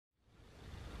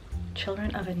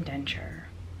Children of indenture.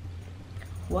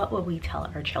 What will we tell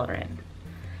our children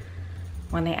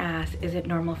when they ask, is it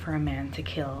normal for a man to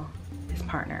kill his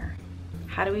partner?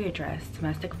 How do we address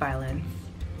domestic violence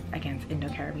against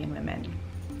Indo-Caribbean women?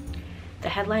 The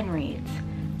headline reads,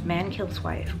 "Man kills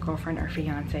wife, girlfriend, or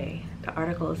fiancée." The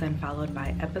article is then followed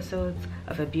by episodes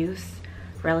of abuse,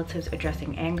 relatives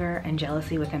addressing anger and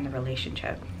jealousy within the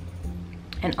relationship,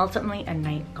 and ultimately a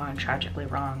night gone tragically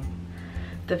wrong.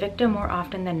 The victim, more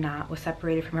often than not, was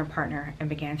separated from her partner and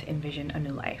began to envision a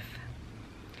new life.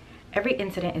 Every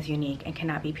incident is unique and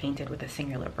cannot be painted with a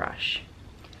singular brush,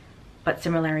 but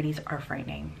similarities are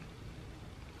frightening.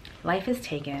 Life is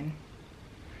taken,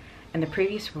 and the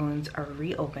previous wounds are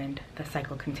reopened. The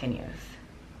cycle continues.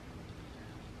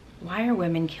 Why are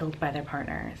women killed by their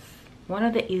partners? One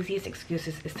of the easiest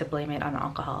excuses is to blame it on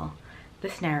alcohol.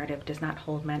 This narrative does not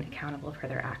hold men accountable for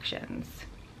their actions.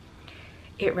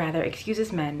 It rather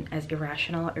excuses men as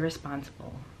irrational,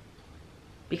 irresponsible,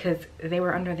 because they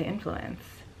were under the influence.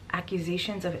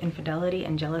 Accusations of infidelity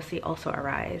and jealousy also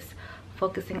arise,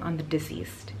 focusing on the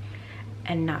deceased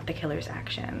and not the killer's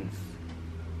actions.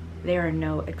 There are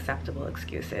no acceptable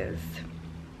excuses.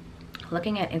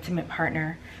 Looking at intimate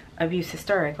partner abuse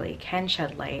historically can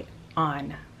shed light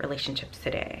on relationships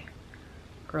today,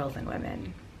 girls and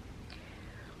women.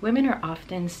 Women are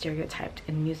often stereotyped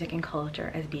in music and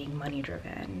culture as being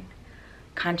money-driven.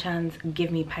 Kanchan's "Give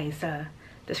Me Paisa"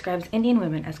 describes Indian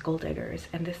women as gold diggers,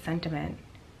 and this sentiment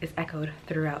is echoed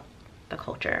throughout the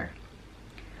culture.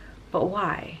 But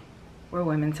why were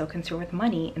women so concerned with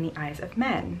money in the eyes of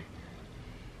men?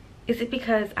 Is it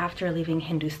because after leaving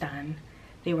Hindustan,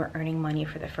 they were earning money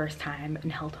for the first time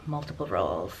and held multiple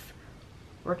roles?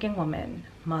 Working woman,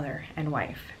 mother, and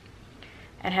wife,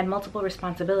 and had multiple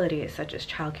responsibilities such as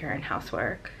childcare and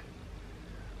housework.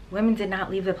 Women did not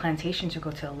leave the plantation to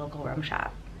go to a local rum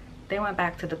shop. They went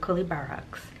back to the coolie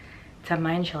barracks to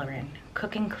mind children,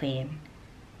 cook and clean.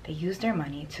 They used their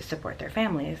money to support their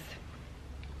families.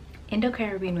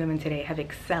 Indo-Caribbean women today have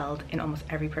excelled in almost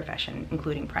every profession,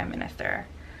 including prime minister.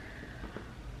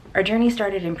 Our journey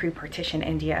started in pre-partition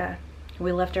India.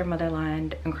 We left our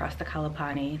motherland and crossed the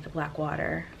Kalapani, the Black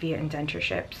Water, via indenture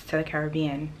ships to the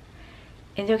Caribbean.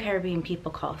 Indo-Caribbean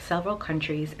people call several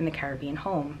countries in the Caribbean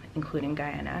home, including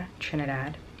Guyana,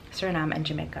 Trinidad, Suriname, and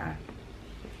Jamaica,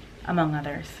 among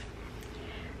others.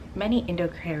 Many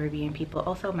Indo-Caribbean people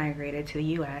also migrated to the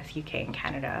US, UK, and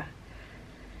Canada.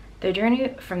 The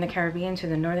journey from the Caribbean to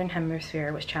the Northern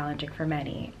Hemisphere was challenging for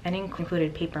many, and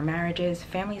included paper marriages,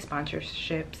 family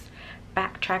sponsorships,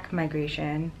 backtrack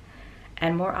migration,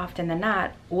 and more often than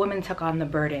not, women took on the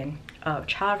burden of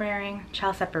child rearing,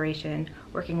 child separation,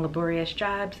 working laborious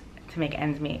jobs to make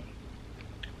ends meet.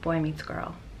 Boy meets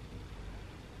girl.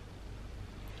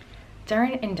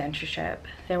 During indentureship,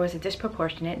 there was a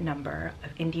disproportionate number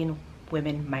of Indian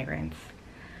women migrants.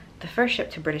 The first ship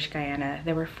to British Guiana,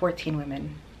 there were 14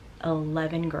 women,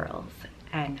 11 girls,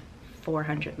 and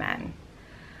 400 men.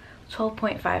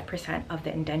 12.5% of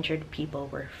the indentured people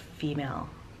were female.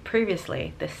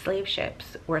 Previously, the slave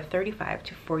ships were 35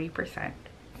 to 40%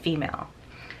 female.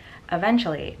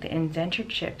 Eventually, the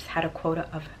indentured ships had a quota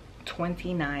of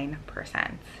 29%.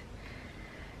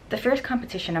 The fierce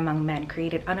competition among men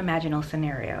created unimaginable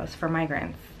scenarios for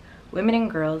migrants. Women and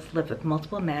girls lived with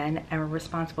multiple men and were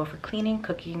responsible for cleaning,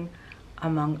 cooking,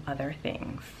 among other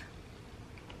things.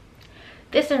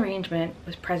 This arrangement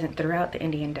was present throughout the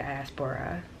Indian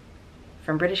diaspora,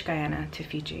 from British Guiana to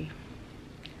Fiji.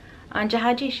 On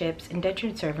Jahaji ships,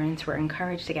 indentured servants were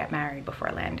encouraged to get married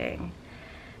before landing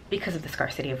because of the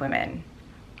scarcity of women.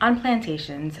 On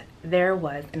plantations, there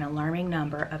was an alarming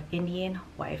number of Indian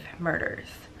wife murders.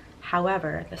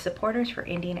 However, the supporters for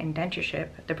Indian indentureship,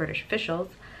 the British officials,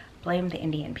 blamed the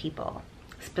Indian people,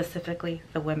 specifically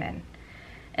the women.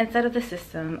 Instead of the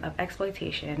system of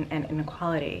exploitation and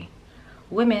inequality,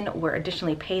 women were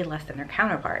additionally paid less than their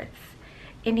counterparts.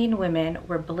 Indian women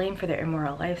were blamed for their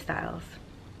immoral lifestyles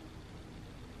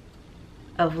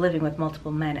of living with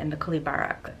multiple men in the coolie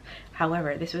barrack.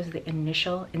 However, this was the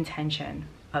initial intention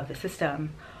of the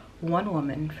system: one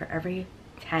woman for every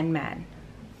 10 men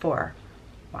for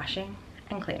washing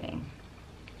and cleaning.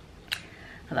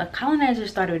 The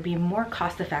colonizers thought it would be more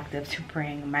cost-effective to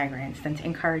bring migrants than to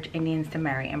encourage Indians to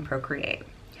marry and procreate.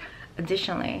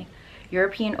 Additionally,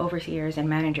 European overseers and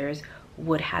managers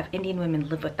would have Indian women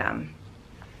live with them.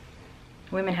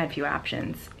 Women had few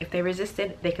options. If they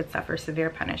resisted, they could suffer severe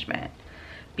punishment,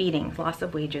 beatings, loss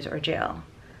of wages, or jail.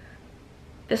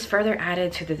 This further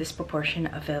added to the disproportion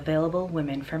of available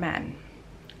women for men.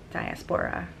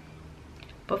 Diaspora.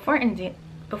 Before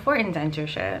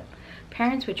indentureship,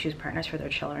 Parents would choose partners for their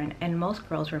children, and most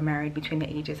girls were married between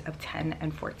the ages of 10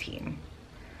 and 14.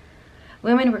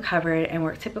 Women were covered and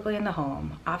worked typically in the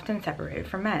home, often separated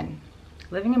from men.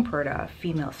 Living in purdah,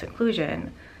 female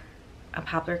seclusion, a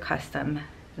popular custom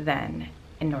then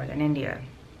in northern India.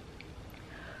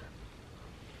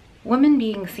 Women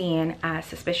being seen as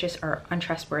suspicious or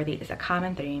untrustworthy is a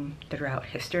common theme throughout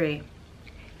history.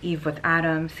 Eve with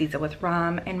Adam, Caesar with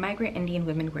Ram, and migrant Indian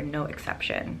women were no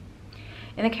exception.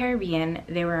 In the Caribbean,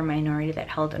 they were a minority that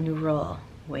held a new role,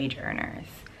 wage earners.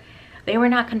 They were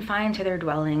not confined to their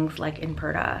dwellings like in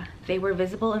purdah. They were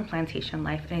visible in plantation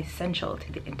life and essential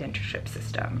to the indentureship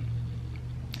system.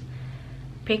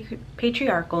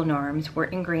 Patriarchal norms were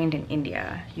ingrained in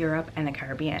India, Europe, and the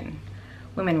Caribbean.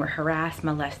 Women were harassed,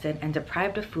 molested, and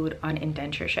deprived of food on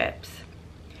indenture ships.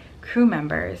 Crew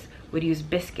members would use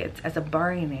biscuits as a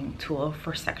bargaining tool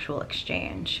for sexual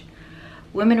exchange.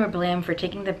 Women were blamed for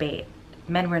taking the bait.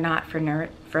 Men were not for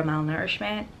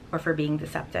malnourishment or for being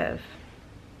deceptive.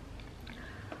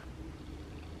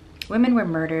 Women were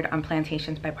murdered on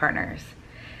plantations by partners,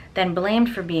 then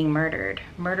blamed for being murdered.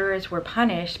 Murderers were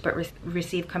punished but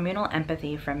received communal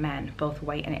empathy from men, both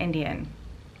white and Indian.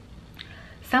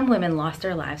 Some women lost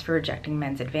their lives for rejecting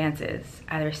men's advances,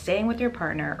 either staying with their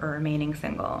partner or remaining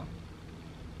single.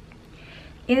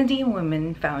 Indian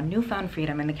women found newfound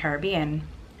freedom in the Caribbean,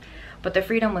 but the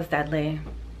freedom was deadly.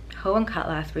 Hoe and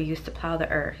cutlass were used to plow the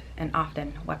earth and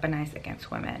often weaponized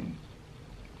against women.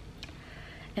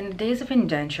 In the days of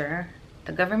indenture,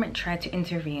 the government tried to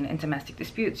intervene in domestic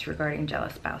disputes regarding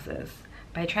jealous spouses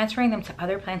by transferring them to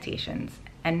other plantations,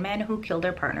 and men who killed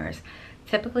their partners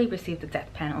typically received the death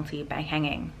penalty by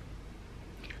hanging.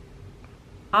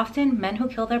 Often, men who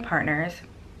killed their partners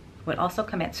would also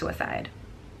commit suicide,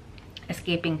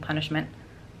 escaping punishment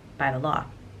by the law.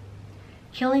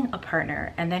 Killing a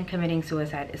partner and then committing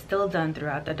suicide is still done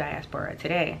throughout the diaspora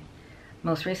today,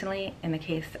 most recently in the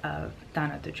case of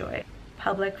Donna DeJoy.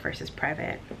 Public versus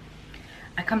private.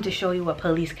 I come to show you what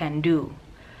police can do.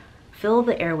 Fill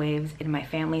the airwaves in my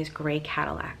family's gray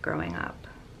Cadillac growing up.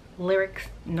 Lyrics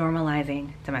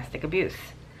normalizing domestic abuse.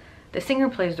 The singer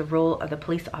plays the role of the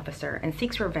police officer and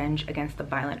seeks revenge against the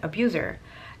violent abuser,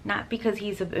 not because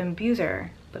he's an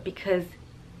abuser, but because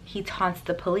he taunts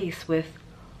the police with,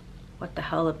 "What the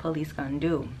hell the police gonna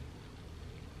do?"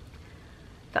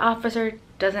 The officer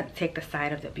doesn't take the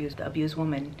side of the abused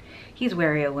woman. He's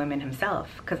wary of women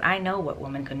himself, because I know what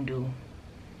women can do.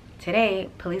 Today,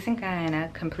 police in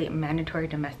Guyana complete mandatory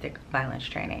domestic violence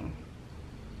training.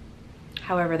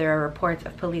 However, there are reports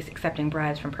of police accepting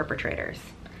bribes from perpetrators.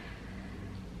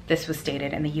 This was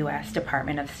stated in the U.S.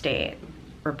 Department of State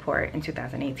report in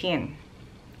 2018.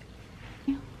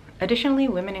 Additionally,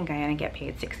 women in Guyana get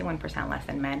paid 61% less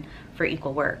than men for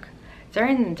equal work.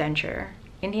 During the indenture,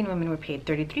 Indian women were paid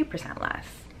 33% less.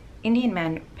 Indian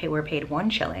men were paid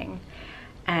 1 shilling,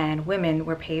 and women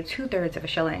were paid 2/3 of a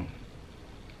shilling.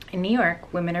 In New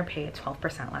York, women are paid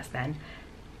 12% less than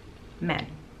men.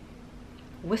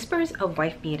 Whispers of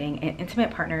wife beating and intimate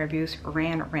partner abuse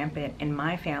ran rampant in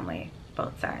my family,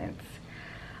 both sides.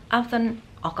 Often,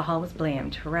 alcohol was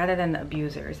blamed rather than the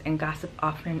abusers, and gossip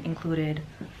often included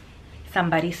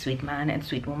somebody's sweet man and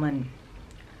sweet woman.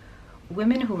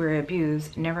 Women who were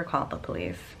abused never called the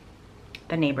police.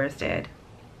 The neighbors did.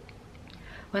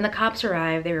 When the cops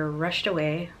arrived, they were rushed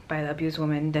away by the abused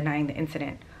woman denying the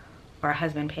incident or a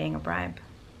husband paying a bribe.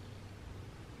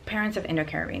 Parents of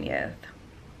Indo-Caribbean youth.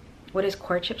 What is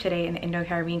courtship today in the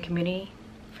Indo-Caribbean community?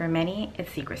 For many,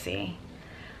 it's secrecy.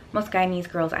 Most Guyanese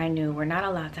girls I knew were not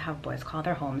allowed to have boys call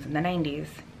their homes in the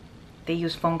 90s. They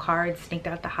used phone cards, sneaked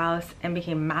out the house, and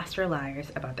became master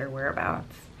liars about their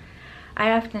whereabouts.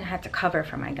 I often had to cover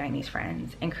for my Guyanese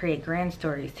friends and create grand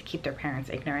stories to keep their parents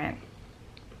ignorant.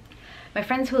 My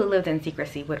friends who lived in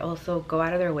secrecy would also go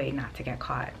out of their way not to get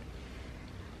caught.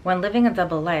 When living a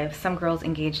double life, some girls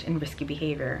engaged in risky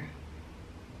behavior.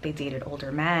 They dated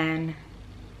older men,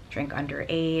 drank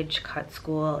underage, cut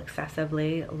school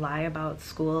excessively, lie about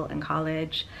school and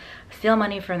college, steal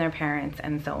money from their parents,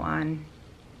 and so on.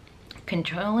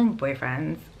 Controlling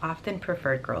boyfriends often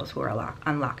preferred girls who were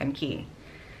on lock and key.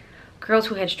 Girls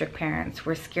who had strict parents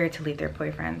were scared to leave their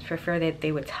boyfriends for fear that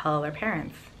they would tell their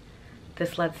parents.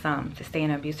 This led some to stay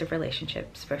in abusive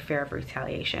relationships for fear of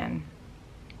retaliation.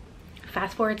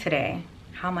 Fast forward today,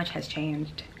 how much has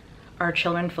changed? Are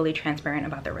children fully transparent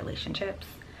about their relationships?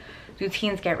 Do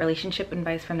teens get relationship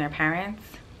advice from their parents?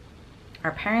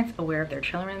 Are parents aware of their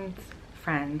children's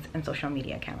friends and social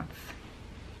media accounts?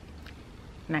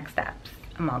 Next steps,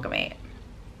 amalgamate.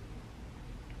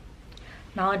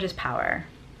 Knowledge is power.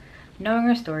 Knowing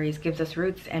our stories gives us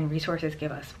roots and resources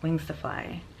give us wings to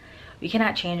fly. We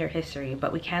cannot change our history,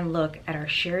 but we can look at our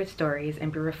shared stories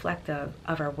and be reflective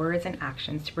of our words and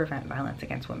actions to prevent violence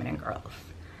against women and girls.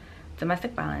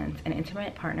 Domestic violence and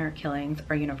intimate partner killings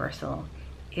are universal.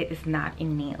 It is not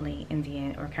innately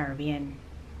Indian or Caribbean.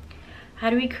 How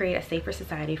do we create a safer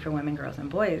society for women, girls, and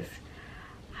boys?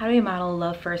 How do we model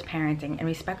love-first parenting and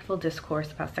respectful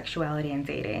discourse about sexuality and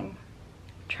dating?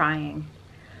 Trying.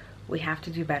 We have to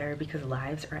do better because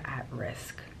lives are at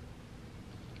risk.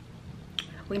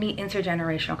 We need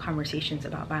intergenerational conversations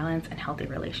about violence and healthy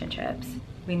relationships.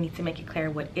 We need to make it clear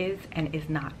what is and is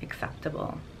not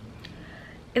acceptable.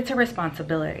 It's a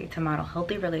responsibility to model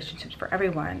healthy relationships for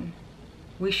everyone.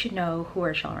 We should know who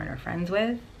our children are friends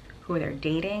with, who they're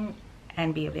dating,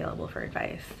 and be available for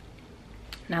advice.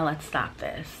 Now let's stop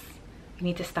this. We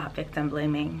need to stop victim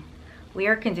blaming. We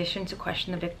are conditioned to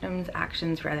question the victim's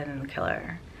actions rather than the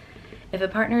killer. If a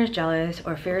partner is jealous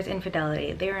or fears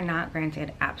infidelity, they are not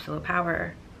granted absolute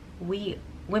power.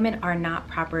 Women are not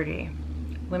property.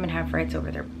 Women have rights over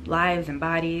their lives and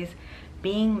bodies.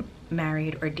 Being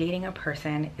married or dating a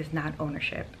person is not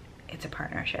ownership, it's a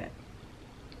partnership.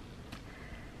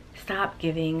 Stop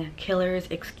giving killers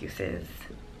excuses.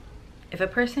 If a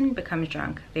person becomes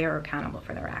drunk, they are accountable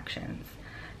for their actions.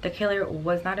 The killer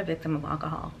was not a victim of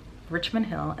alcohol. Richmond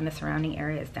Hill and the surrounding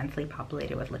area is densely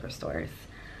populated with liquor stores,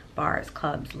 bars,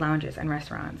 clubs, lounges, and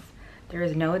restaurants. There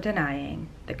is no denying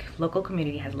the local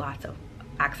community has lots of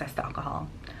access to alcohol.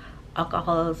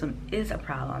 Alcoholism is a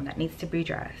problem that needs to be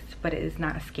addressed, but it is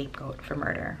not a scapegoat for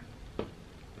murder.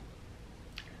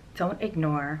 Don't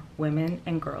ignore women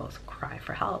and girls cry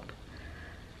for help.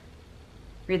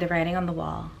 Read the writing on the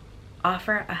wall.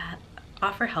 Offer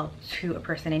help to a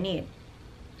person in need.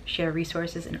 Share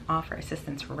resources and offer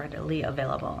assistance readily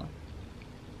available.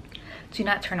 Do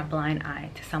not turn a blind eye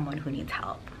to someone who needs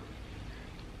help.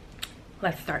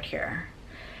 Let's start here.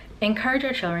 Encourage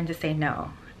your children to say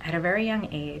no. At a very young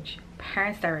age,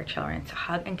 parents direct children to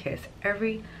hug and kiss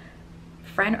every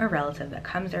friend or relative that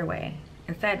comes their way.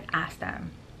 Instead, ask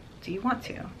them, do you want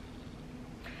to?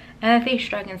 And if they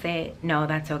shrug and say, no,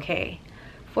 that's okay,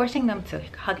 forcing them to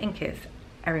hug and kiss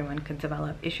everyone could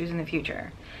develop issues in the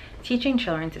future. Teaching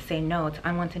children to say no to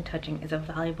unwanted touching is a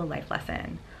valuable life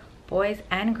lesson. Boys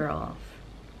and girls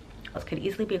could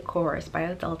easily be coerced by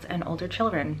adults and older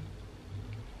children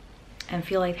and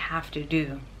feel like they have to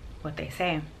do what they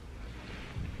say.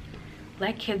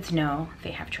 Let kids know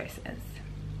they have choices.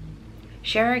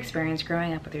 Share your experience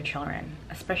growing up with your children,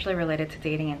 especially related to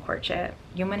dating and courtship.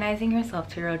 Humanizing yourself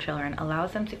to your children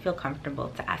allows them to feel comfortable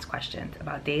to ask questions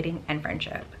about dating and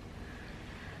friendship.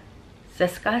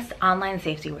 Discuss online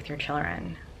safety with your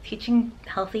children. Teaching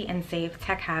healthy and safe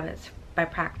tech habits by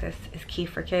practice is key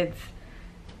for kids.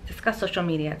 Discuss social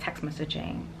media, text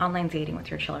messaging, online dating with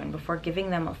your children before giving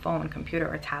them a phone,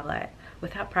 computer, or tablet.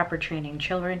 Without proper training,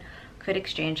 children could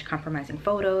exchange compromising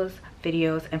photos,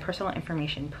 videos, and personal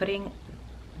information, putting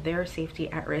their safety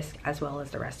at risk as well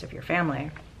as the rest of your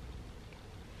family.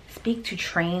 Speak to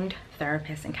trained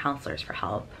therapists and counselors for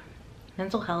help.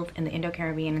 Mental health in the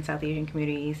Indo-Caribbean and South Asian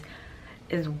communities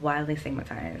is widely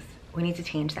stigmatized. We need to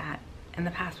change that. In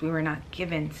the past, we were not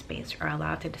given space or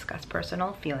allowed to discuss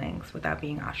personal feelings without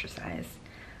being ostracized.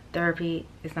 Therapy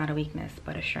is not a weakness,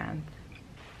 but a strength.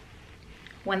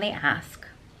 When they ask,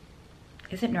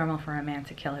 is it normal for a man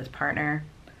to kill his partner?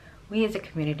 We as a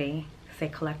community say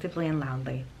collectively and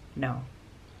loudly, no.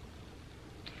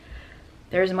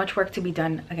 There is much work to be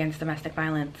done against domestic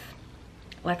violence.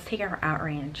 Let's take our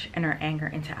outrage and our anger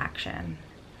into action.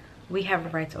 We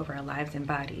have rights over our lives and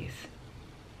bodies,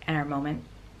 and our moment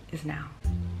is now.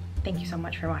 Thank you so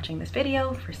much for watching this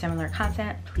video. For similar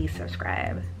content, please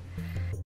subscribe.